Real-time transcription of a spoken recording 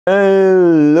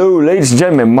Hello ladies and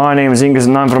gentlemen, my name is Ingus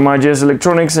and I'm from IGS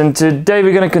Electronics, and today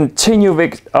we're going to continue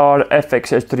with our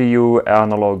FX3u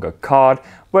analog card,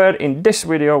 where in this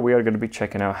video we are going to be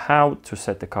checking out how to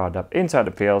set the card up inside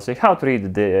the PLC, how to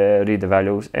read the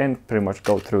values, and pretty much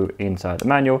go through inside the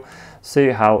manual, see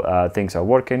how things are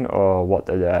working, or what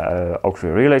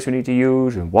auxiliary relays we need to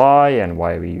use and why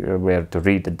where to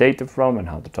read the data from, and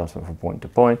how to transfer from point to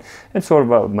point, and sort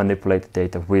of manipulate the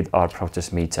data with our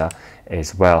process meter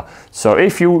as well. So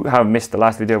if you have missed the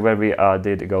last video where we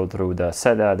did go through the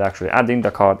setup, actually adding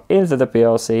the card into the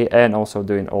PLC and also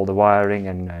doing all the wiring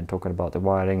and talking about the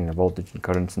wiring and the voltage and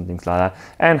currents and things like that,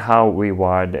 and how we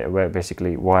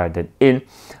basically wired it in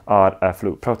our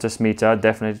Fluke Process meter,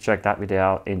 definitely check that video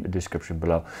out in the description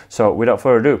below. So without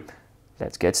further ado,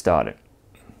 let's get started.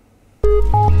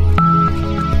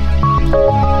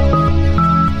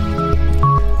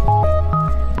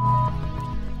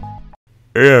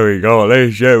 Here we go,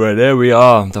 ladies and gentlemen, there we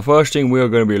are. The first thing we are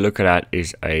going to be looking at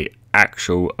is a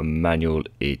actual manual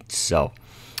itself.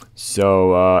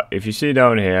 So if you see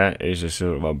down here is a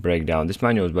sort of a breakdown. This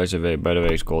manual is basically, by the way,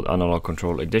 it's called Analog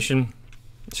Control Edition.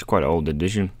 It's quite an old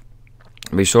edition.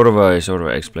 It sort of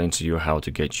explains to you how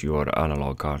to get your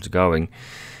analog cards going.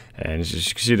 And as you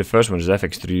can see, the first one is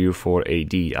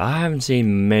FX3u-4AD. I haven't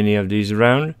seen many of these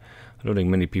around. I don't think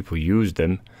many people use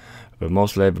them. But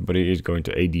mostly everybody is going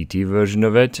to ADT version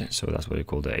of it, so that's what they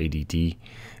call the ADT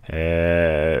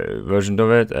version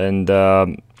of it. And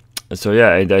so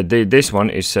yeah, this one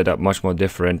is set up much more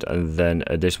different than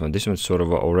this one. This one sort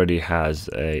of already has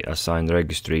assigned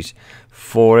registries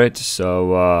for it,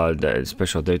 so the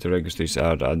special data registries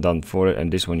are done for it,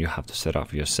 and this one you have to set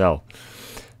up yourself.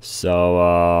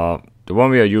 So the one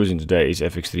we are using today is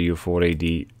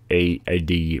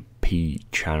FX3u-4AD-ADP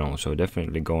channel, so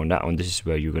definitely go on that one. This is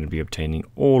where you're going to be obtaining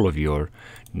all of your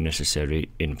necessary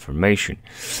information.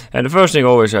 And the first thing,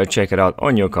 always check it out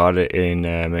on your card and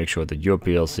make sure that your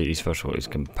PLC is, first of all, is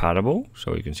compatible.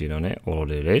 So you can see down there all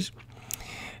it is,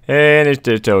 and it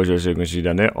tells you, as you can see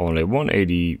down there, only one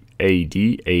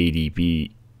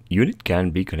AD-ADP unit can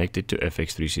be connected to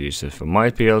FX3 series. So for my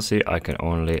PLC, I can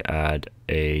only add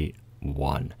a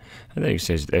 1, and then it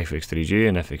says FX3G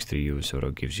and FX3u, sort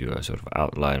of gives you a sort of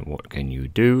outline what can you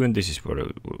do, and this is what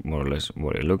more or less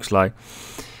what it looks like.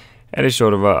 And it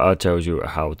sort of tells you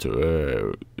how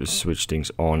to switch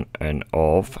things on and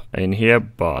off in here.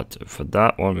 But for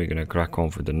that one, we're gonna crack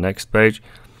on for the next page.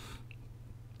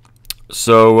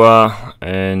 So well,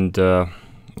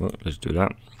 let's do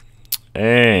that,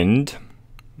 and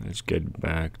let's get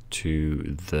back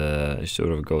to it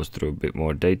sort of goes through a bit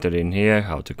more data in here,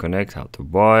 how to connect, how to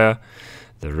wire,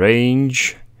 the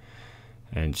range,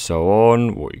 and so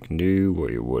on, what you can do,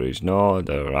 what is not,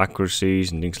 there are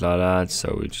accuracies and things like that.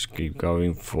 So we just keep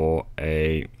going for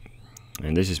and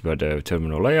this is where the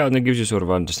terminal layout, and it gives you sort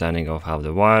of understanding of how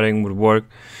the wiring would work.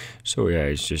 So yeah,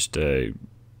 it's just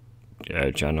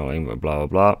channeling, blah blah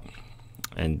blah.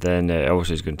 And then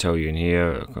also it's going to tell you in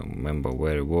here, I can't remember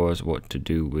where it was, what to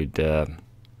do with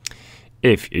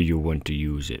if you want to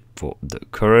use it for the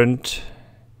current.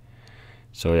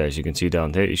 So yeah, as you can see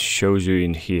down there, it shows you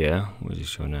in here, what is it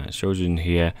showing now? It shows you in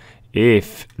here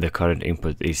if the current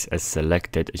input is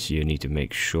selected, so you need to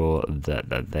make sure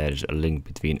that there's a link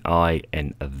between I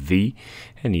and a V,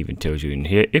 and even tells you in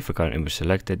here, if a current input is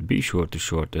selected, be sure to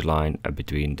short the line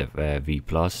between the V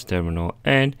plus terminal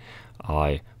and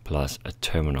I plus a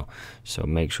terminal. So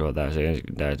make sure that's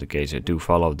the case. Do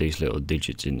follow these little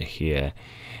digits in here.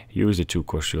 Use the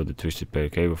 2-core shield, the twisted pair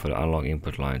cable for the analog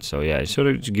input line. So yeah, it sort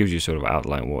of gives you sort of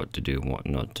outline what to do and what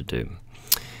not to do.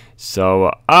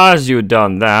 So as you've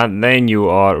done that, then you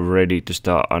are ready to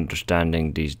start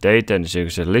understanding these data. And so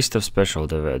it's a list of special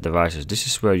devices. This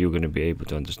is where you're going to be able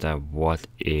to understand what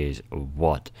is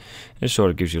what. It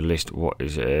sort of gives you a list what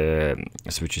is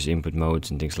switches, input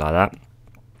modes, and things like that.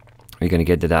 We're going to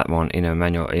get to that one in a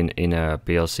manual in a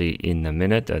PLC in a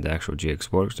minute. The actual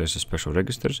GX works. There's a special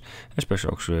registers and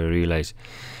special auxiliary relays,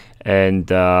 and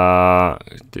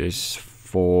this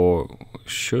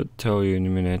should tell you in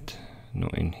a minute.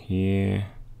 Not in here.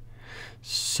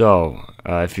 So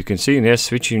if you can see in here,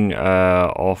 switching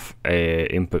off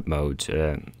input modes.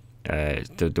 The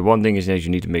one thing is that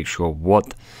you need to make sure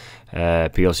what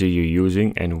PLC you're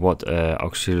using and what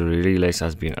auxiliary relays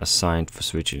has been assigned for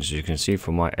switching. So you can see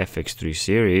for my FX3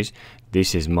 series,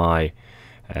 this is my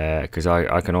because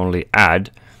I can only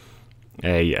add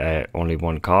only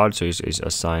one card, so it's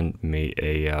assigned me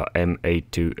a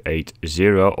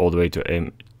M8280 all the way to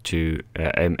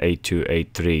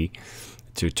M8283,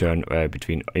 to turn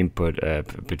between input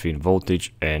between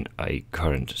voltage and a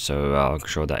current. So I'll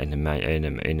show that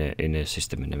in a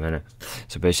system in a minute.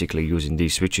 So basically, using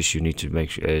these switches, you need to make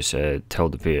sure tell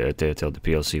the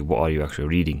PLC what are you actually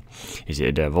reading. Is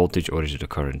it a voltage or is it a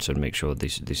current? So make sure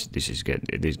this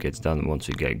gets done once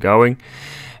you get going.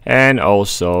 And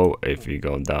also, if you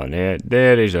go down here,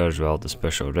 there is as well the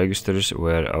special registers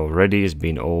where already has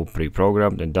been all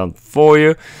pre-programmed and done for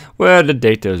you, where the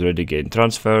data is already getting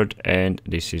transferred, and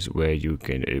this is where you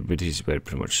can, this is where it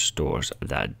pretty much stores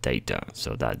that data.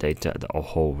 So that data, the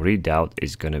whole readout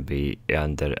is going to be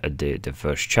under the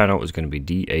first channel is going to be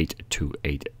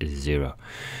D8280.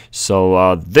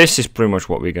 So this is pretty much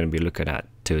what we're going to be looking at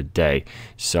today.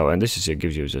 So, and this is, it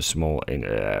gives you a small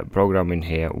program in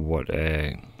here. What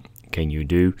can you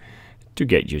do to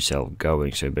get yourself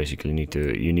going? So basically,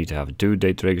 you need to have 2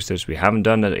 data registers. We haven't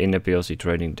done that in the PLC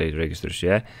training, data registers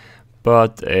yet,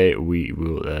 but we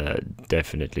will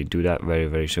definitely do that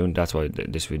very soon. That's why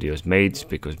this video is made,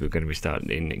 because we're going to be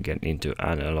starting getting into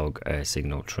analog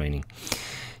signal training.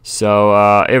 So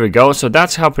here we go. So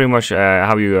that's how pretty much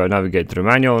how you navigate through the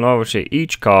manual, and obviously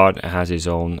each card has its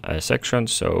own section,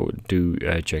 so do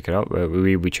check it out.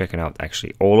 We'll be checking out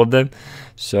actually all of them,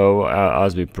 so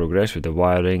as we progress with the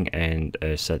wiring and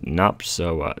setting up,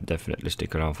 so definitely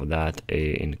stick around for that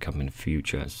in the coming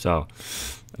future. So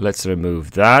let's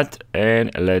remove that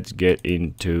and let's get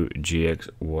into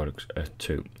GXWorks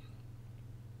 2.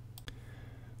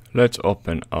 Let's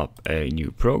open up a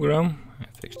new program,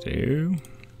 FX3u.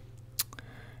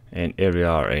 And here we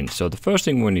are in. So the first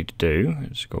thing we need to do,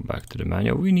 let's go back to the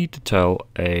manual. We need to tell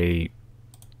what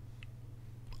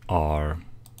are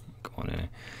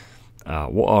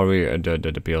we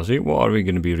the PLC? What are we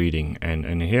going to be reading?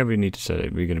 And here we need to say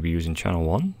we're going to be using channel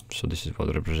 1. So this is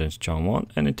what represents channel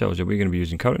 1, and it tells you we're going to be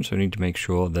using current. So we need to make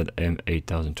sure that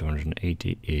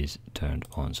M8280 is turned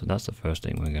on. So that's the first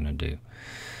thing we're going to do.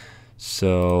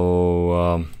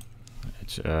 So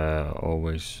it's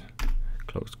always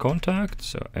close contact.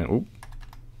 So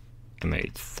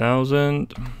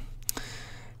M8000,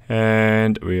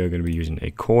 and we are going to be using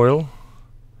a coil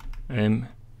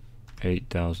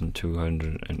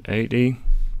M8280.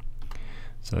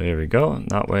 So here we go.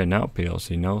 That way now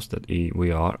PLC knows that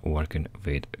we are working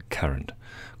with current.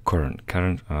 I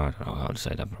don't know how to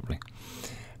say that properly.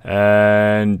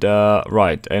 And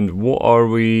right, and what are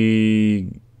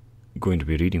we going to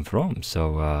be reading from?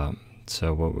 So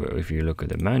if you look at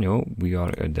the manual, we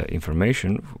are the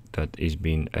information that is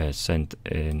being sent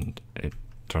and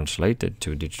translated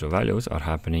to digital values are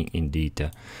happening in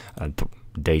data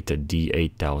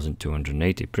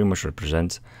D8280. Pretty much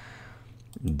represents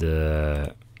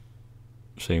the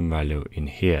same value in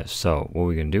here. So what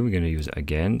we're going to do, we're going to use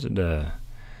again the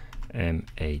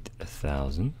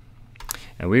M8000,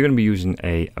 and we're going to be using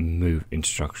a move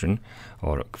instruction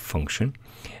or function.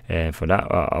 And for that,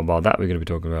 about that, we're going to be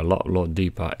talking about a lot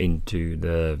deeper into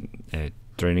the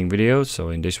training videos. So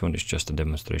in this one, it's just a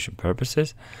demonstration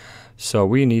purposes. So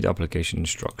we need application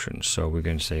instructions. So we're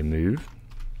going to say move,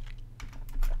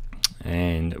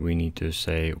 and we need to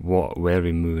say where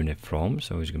we're moving it from.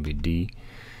 So it's going to be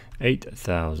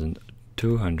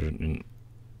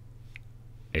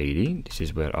D8280. This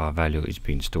is where our value is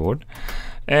being stored,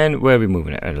 and where we're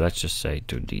moving it. Let's just say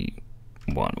to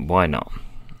D1. Why not?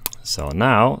 So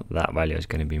now that value is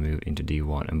going to be moved into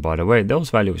D1. And by the way,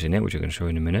 those values in here, which I'm going to show you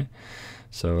in a minute.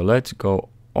 So let's go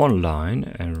online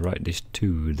and write this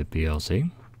to the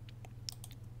PLC.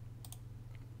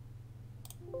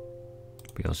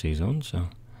 PLC is on, so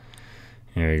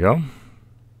here we go.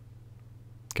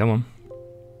 Come on.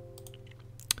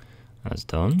 That's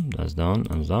done, that's done,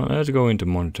 that's done. Let's go into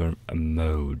monitor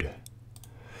mode.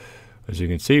 As you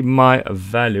can see, my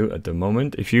value at the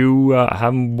moment, if you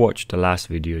haven't watched the last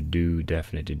video, do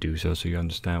definitely do so, so you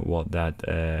understand what that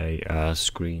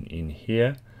screen in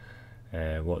here,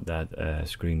 what that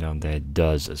screen down there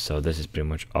does. So this is pretty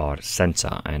much our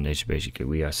sensor, and it's basically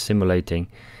we are simulating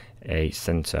a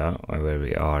sensor where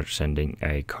we are sending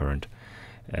a current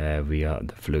via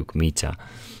the Fluke meter.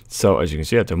 So as you can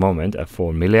see at the moment at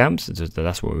 4 milliamps,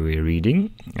 that's what we're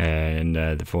reading, and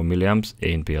the 4 milliamps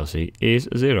in PLC is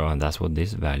 0, and that's what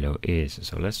this value is.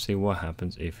 So let's see what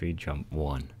happens if we jump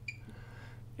 1.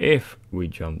 If we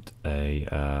jumped a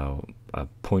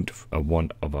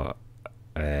 0.1 of a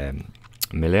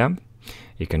milliamp,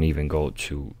 it can even go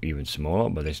to even smaller,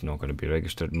 but it's not going to be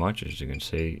registered much. As you can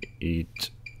see,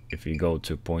 if we go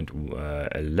to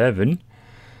 0.11,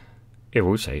 it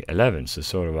will say 11, so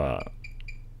sort of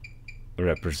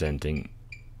representing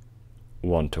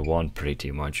 1-to-1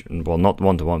 pretty much. Well, not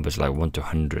 1-to-1, but it's like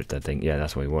 1-to-100, I think. Yeah,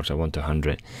 that's what it works at,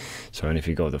 1-to-100. So, and if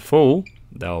you go the full,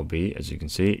 that will be, as you can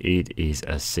see, it is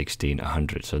a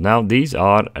 1600. So now these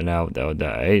are now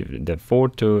the 4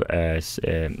 to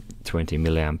 20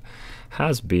 milliamp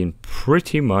has been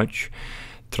pretty much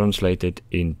translated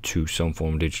into some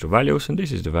form of digital values, and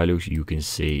this is the values you can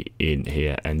see in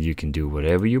here, and you can do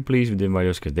whatever you please with the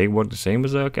values because they work the same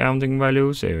as the accounting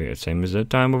values, same as the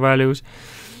timer values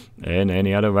and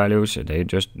any other values. They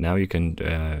just, now you can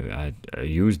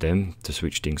use them to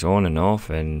switch things on and off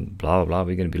and blah blah blah.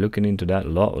 We're going to be looking into that a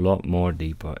lot more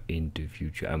deeper into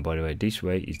future. And by the way, this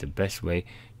way is the best way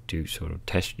to sort of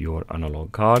test your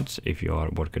analog cards if you are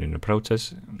working in a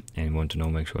process and want to know,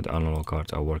 make sure the analog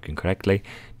cards are working correctly.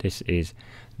 This is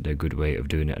the good way of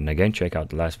doing it. And again, check out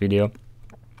the last video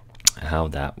how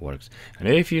that works. And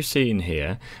if you see in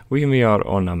here, we are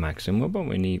on a maximum, but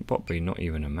we need probably not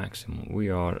even a maximum. We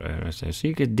are so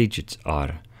you get digits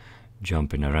are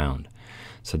jumping around.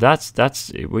 So that's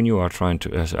when you are trying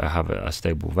to have a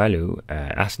stable value,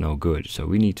 that's no good. So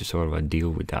we need to sort of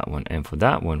deal with that one, and for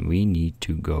that one we need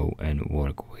to go and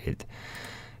work with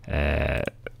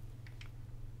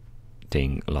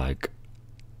thing like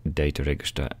data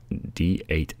register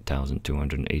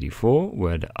D8284,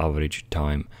 where the average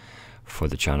time for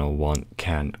the channel 1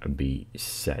 can be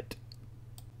set.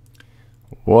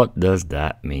 What does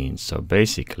that mean? So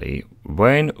basically,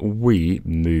 when we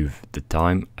move the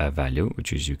time value,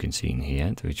 which as you can see in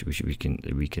here, which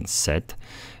we can set,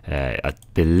 I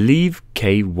believe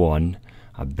K1.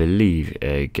 I believe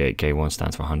K1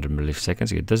 stands for 100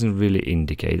 milliseconds. It doesn't really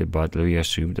indicate it, but we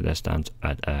assume that stands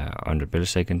at 100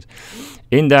 milliseconds.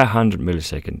 In that 100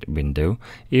 millisecond window,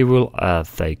 it will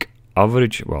take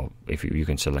average. Well, if you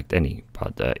can select any,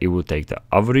 but it will take the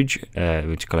average,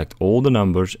 which collect all the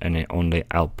numbers, and it only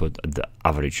output the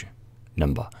average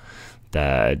number,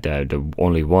 the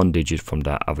only one digit from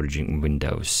the averaging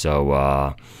window.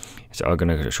 So so I'm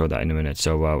gonna show that in a minute.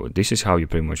 So this is how you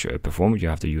pretty much perform it. You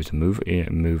have to use a move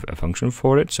a function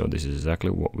for it. So this is exactly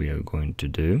what we are going to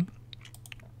do.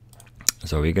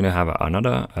 So we're gonna have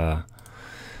another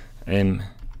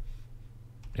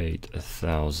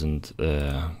M8000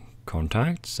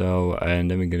 contact. So, and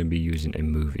then we're going to be using a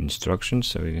move instruction.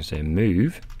 So we're going to say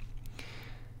move,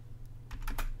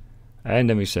 and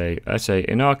then we say, let's say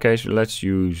in our case, let's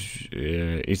use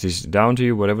it is down to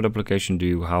you, whatever the application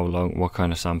do, how long, what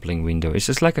kind of sampling window. It's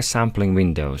just like a sampling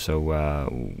window. So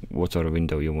what sort of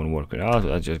window you want to work with.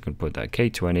 I'm just going to put that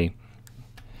K20,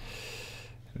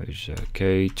 which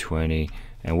K20,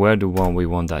 and where do we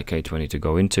want that K20 to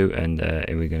go into, and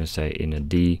we're going to say in a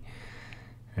D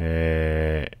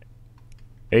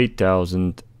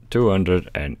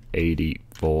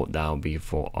 8284, that will be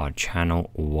for our channel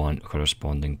 1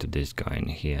 corresponding to this guy in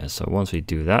here. So once we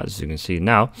do that, as you can see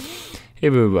now, it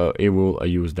will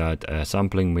use that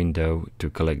sampling window to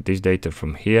collect this data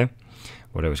from here,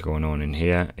 whatever's going on in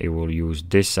here. It will use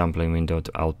this sampling window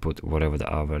to output whatever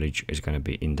the average is going to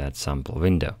be in that sample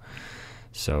window.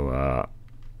 So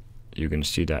you're going to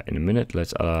see that in a minute.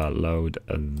 Let's load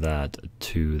that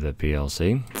to the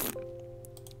PLC.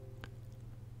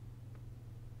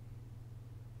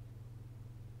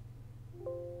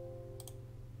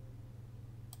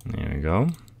 There we go.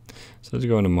 So let's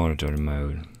go into monitoring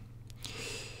mode.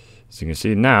 So you can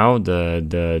see now the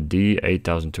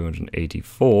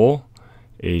D8284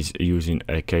 is using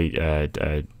a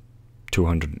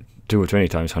 220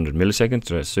 times 100 milliseconds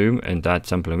to assume, and that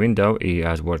sampling window, he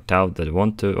has worked out that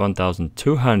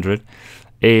 1200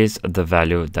 is the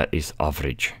value that is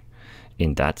average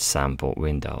in that sample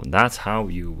window. That's how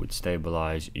you would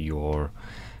stabilize your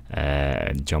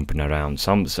jumping around.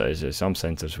 Some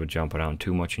sensors would jump around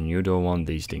too much, and you don't want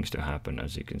these things to happen.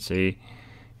 As you can see,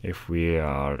 if we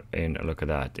are in, look at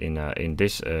that, in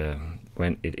this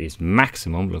when it is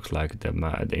maximum, looks like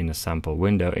in a sample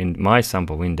window, in my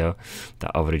sample window,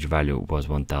 the average value was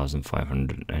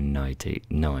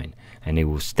 1599, and it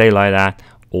will stay like that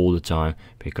all the time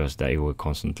because they will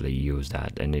constantly use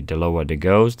that. And the lower it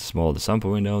goes, the smaller the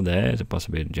sample window, there's a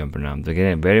possibility of jumping around.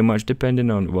 Again, very much depending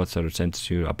on what sort of sensors,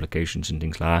 your applications and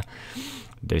things like that.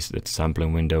 This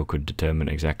sampling window could determine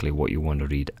exactly what you want to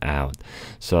read out.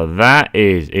 So that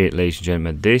is it, ladies and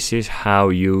gentlemen. This is how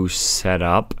you set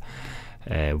up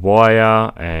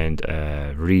wire and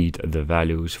read the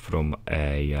values from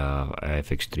a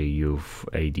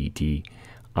FX3u-4AD-ADP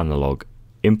analog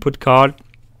input card.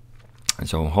 And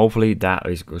so hopefully that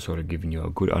is sort of giving you a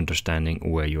good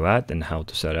understanding where you're at and how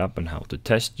to set up and how to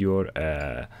test your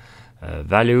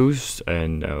values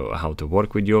and how to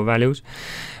work with your values.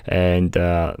 And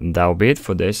that'll be it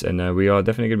for this. And we are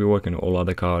definitely going to be working on all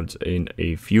other cards in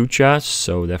a future,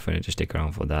 so definitely just stick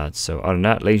around for that. So other than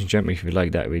that, ladies and gentlemen, if you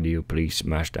like that video, please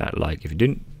smash that like. If you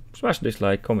didn't, smash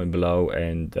dislike, comment below,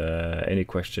 and any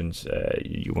questions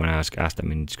you want to ask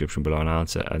them in the description below, and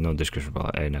answer no description below,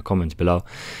 in the comments below,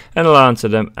 and I'll answer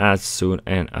them as soon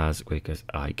and as quick as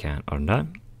I can. On that,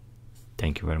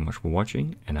 thank you very much for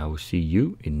watching, and I will see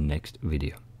you in the next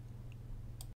video.